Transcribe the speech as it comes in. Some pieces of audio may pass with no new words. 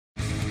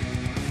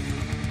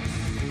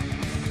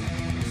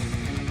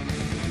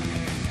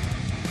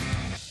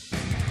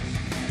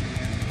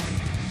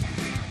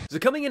So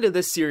coming into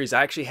this series,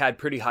 I actually had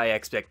pretty high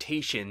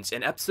expectations,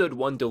 and episode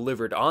 1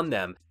 delivered on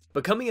them.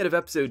 But coming out of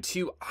episode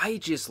 2, I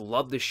just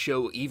love the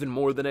show even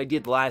more than I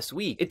did last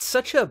week. It's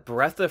such a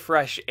breath of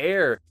fresh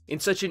air in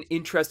such an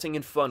interesting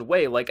and fun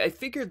way. Like, I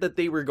figured that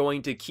they were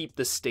going to keep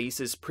the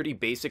stasis pretty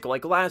basic.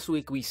 Like last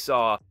week we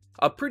saw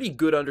a pretty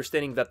good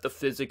understanding that the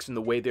physics and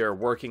the way they are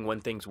working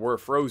when things were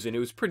frozen, it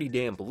was pretty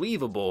damn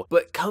believable.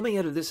 But coming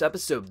out of this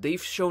episode,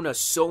 they've shown us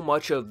so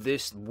much of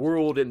this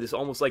world and this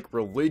almost like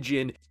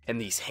religion and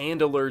these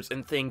handlers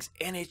and things,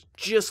 and it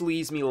just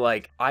leaves me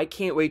like, I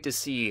can't wait to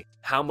see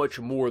how much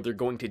more they're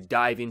going to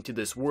dive into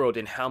this world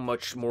and how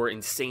much more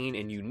insane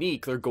and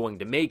unique they're going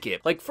to make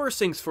it. Like, first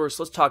things first,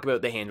 let's talk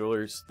about the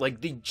handlers.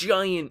 Like, the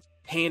giant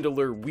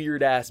handler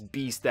weird ass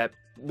beast that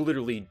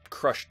literally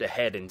crushed the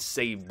head and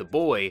saved the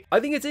boy. I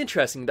think it's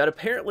interesting that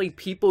apparently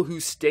people who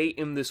stay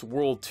in this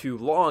world too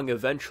long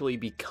eventually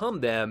become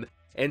them,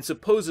 and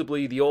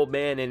supposedly the old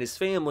man and his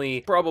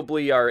family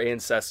probably are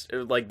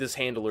ancestor, like this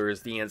handler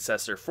is the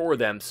ancestor for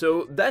them.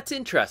 So that's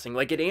interesting.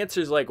 Like, it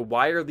answers like,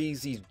 why are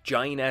these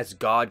giant ass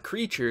god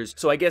creatures?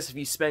 So I guess if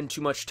you spend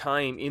too much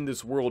time in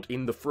this world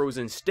in the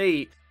frozen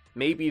state,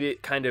 maybe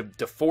it kind of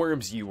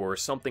deforms you or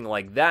something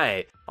like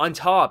that. On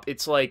top,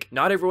 it's like,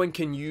 not everyone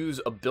can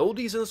use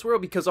abilities in this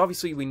world, because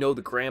obviously we know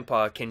the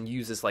grandpa can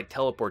use this like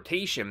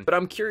teleportation, but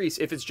I'm curious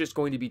if it's just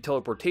going to be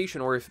teleportation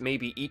or if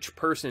maybe each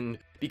person,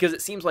 because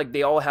it seems like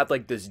they all have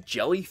like this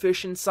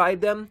jellyfish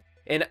inside them,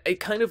 and it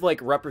kind of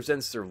like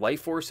represents their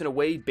life force in a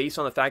way, based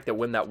on the fact that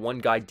when that one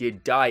guy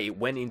did die, it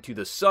went into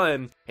the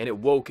sun and it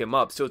woke him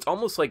up. So it's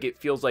almost like it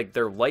feels like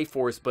their life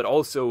force, but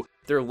also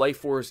their life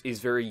force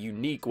is very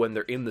unique when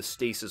they're in the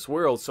stasis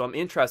world. So I'm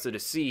interested to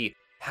see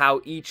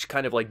how each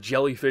kind of like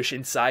jellyfish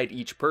inside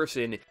each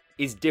person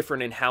is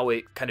different in how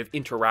it kind of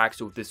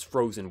interacts with this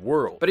frozen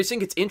world. But I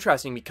think it's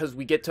interesting because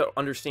we get to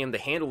understand the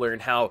handler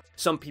and how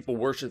some people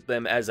worship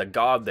them as a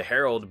god, the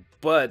herald,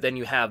 but then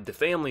you have the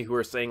family who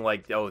are saying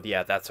like, oh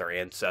yeah, that's our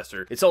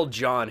ancestor. It's all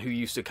John who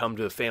used to come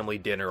to the family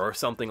dinner or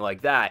something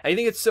like that. I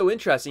think it's so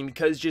interesting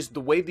because just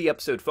the way the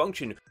episode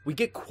functioned, we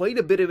get quite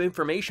a bit of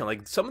information.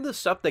 Like, some of the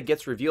stuff that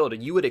gets revealed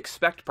and you would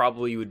expect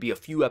probably would be a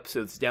few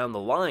episodes down the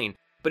line,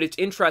 but it's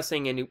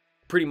interesting, and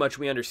pretty much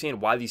we understand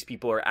why these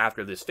people are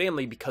after this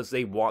family, because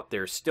they want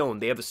their stone.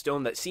 They have a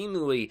stone that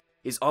seemingly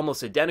is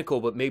almost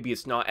identical, but maybe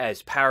it's not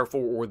as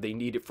powerful, or they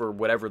need it for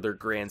whatever their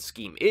grand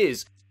scheme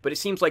is. But it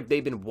seems like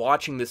they've been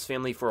watching this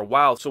family for a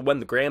while, so when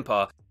the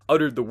grandpa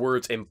uttered the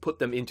words and put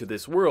them into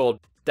this world,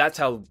 that's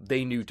how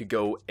they knew to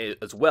go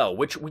as well,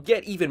 which we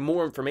get even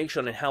more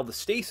information on how the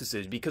stasis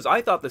is, because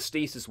I thought the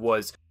stasis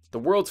was the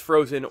world's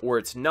frozen or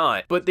it's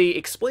not, but they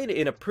explain it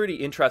in a pretty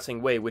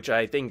interesting way, which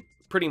I think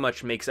pretty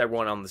much makes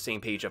everyone on the same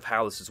page of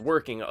how this is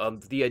working.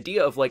 The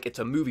idea of like, it's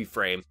a movie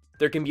frame.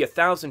 There can be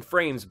 1,000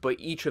 frames, but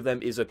each of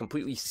them is a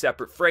completely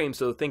separate frame,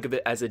 so think of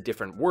it as a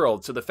different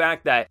world. So the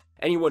fact that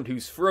anyone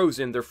who's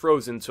frozen, they're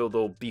frozen, so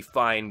they'll be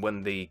fine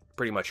when they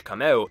pretty much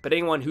come out. But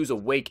anyone who's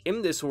awake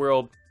in this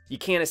world, you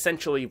can't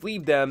essentially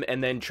leave them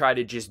and then try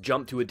to just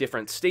jump to a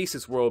different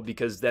stasis world,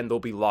 because then they'll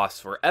be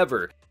lost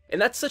forever.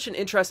 And that's such an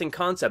interesting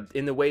concept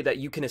in the way that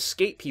you can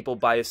escape people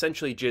by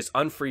essentially just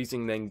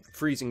unfreezing, then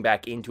freezing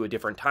back into a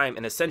different time,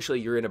 and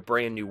essentially you're in a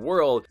brand new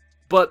world.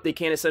 But they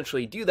can't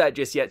essentially do that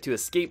just yet to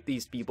escape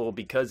these people,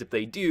 because if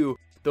they do,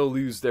 they'll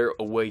lose their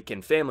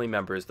awakened family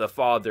members, the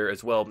father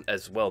as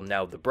well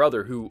now the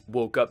brother, who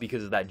woke up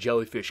because of that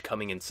jellyfish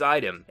coming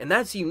inside him. And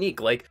that's unique.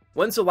 Like,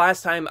 when's the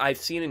last time I've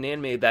seen an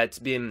anime that's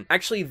been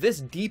actually this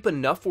deep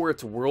enough for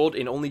its world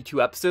in only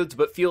 2 episodes,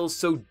 but feels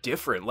so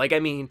different? Like, I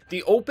mean,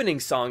 the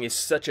opening song is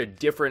such a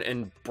different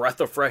and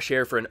breath of fresh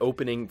air for an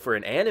opening for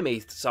an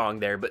anime song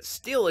there, but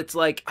still, it's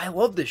like, I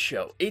love this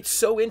show. It's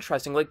so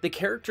interesting. Like, the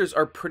characters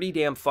are pretty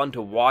damn fun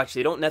to watch.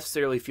 They don't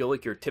necessarily feel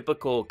like your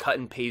typical cut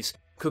and paste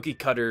cookie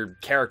cutter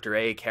character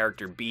A,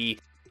 character B,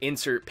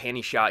 insert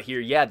panty shot here.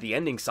 Yeah, the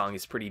ending song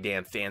is pretty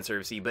damn fan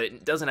servicey, but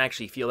it doesn't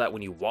actually feel that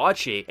when you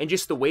watch it. And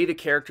just the way the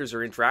characters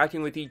are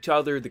interacting with each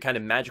other, the kind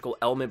of magical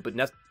element, but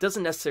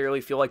doesn't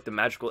necessarily feel like the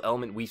magical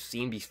element we've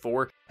seen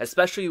before,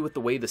 especially with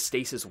the way the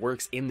stasis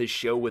works in this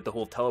show with the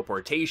whole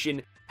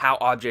teleportation, how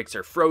objects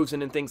are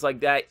frozen and things like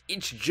that.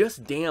 It's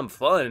just damn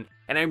fun.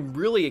 And I'm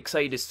really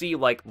excited to see,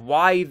 like,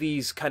 why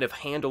these kind of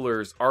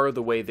handlers are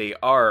the way they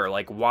are.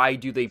 Like, why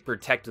do they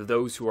protect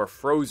those who are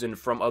frozen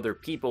from other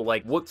people?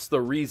 Like, what's the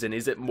reason?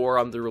 Is it more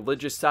on the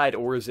religious side,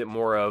 or is it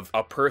more of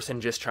a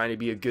person just trying to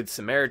be a good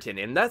Samaritan?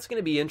 And that's going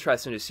to be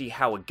interesting to see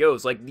how it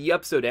goes. Like, the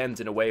episode ends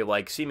in a way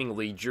like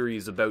seemingly Juri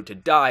is about to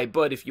die,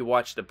 but if you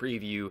watch the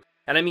preview,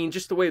 and I mean,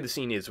 just the way the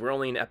scene is, we're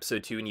only in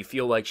episode 2, and you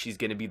feel like she's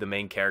going to be the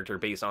main character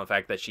based on the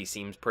fact that she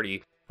seems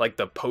pretty like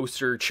the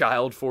poster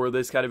child for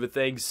this kind of a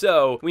thing.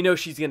 So we know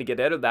she's going to get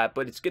out of that,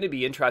 but it's going to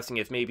be interesting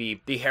if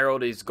maybe the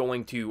herald is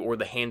going to, or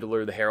the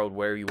handler, the herald,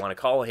 wherever you want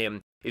to call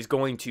him, is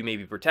going to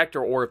maybe protect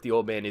her, or if the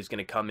old man is going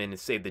to come in and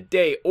save the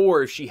day,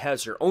 or if she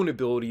has her own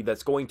ability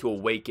that's going to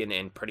awaken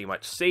and pretty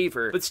much save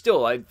her. But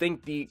still, I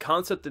think the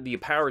concept of the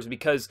powers,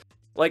 because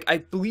Like, I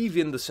believe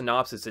in the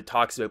synopsis it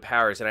talks about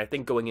powers, and I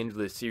think going into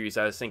this series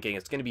I was thinking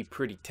it's going to be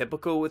pretty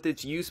typical with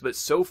its use, but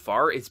so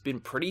far it's been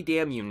pretty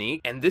damn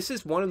unique, and this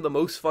is one of the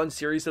most fun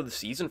series of the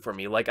season for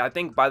me. Like, I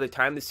think by the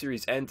time the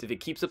series ends, if it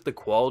keeps up the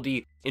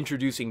quality,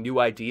 introducing new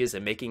ideas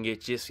and making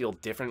it just feel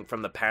different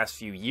from the past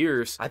few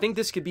years, I think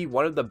this could be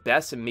one of the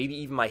best and maybe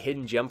even my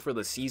hidden gem for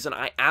the season.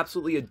 I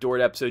absolutely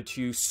adored episode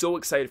 2, so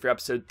excited for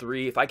episode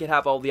 3. If I could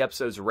have all the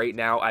episodes right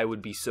now, I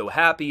would be so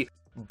happy.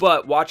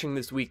 But watching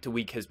this week to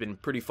week has been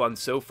pretty fun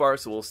so far,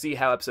 so we'll see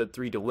how episode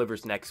 3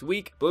 delivers next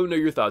week. But let me know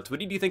your thoughts.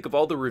 What did you think of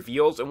all the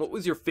reveals, and what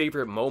was your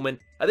favorite moment?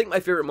 I think my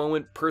favorite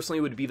moment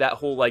personally would be that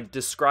whole like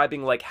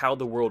describing like how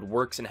the world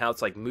works and how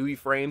it's like movie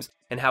frames,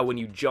 and how when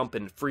you jump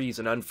and freeze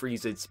and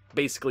unfreeze it's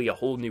basically a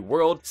whole new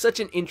world.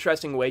 Such an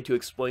interesting way to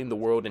explain the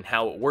world and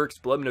how it works.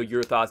 But let me know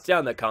your thoughts down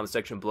in that comment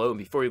section below, and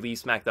before you leave,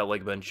 smack that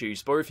like button, share your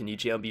support. If you're new to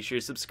the channel, be sure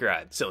to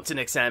subscribe. So until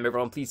next time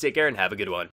everyone, please take care and have a good one.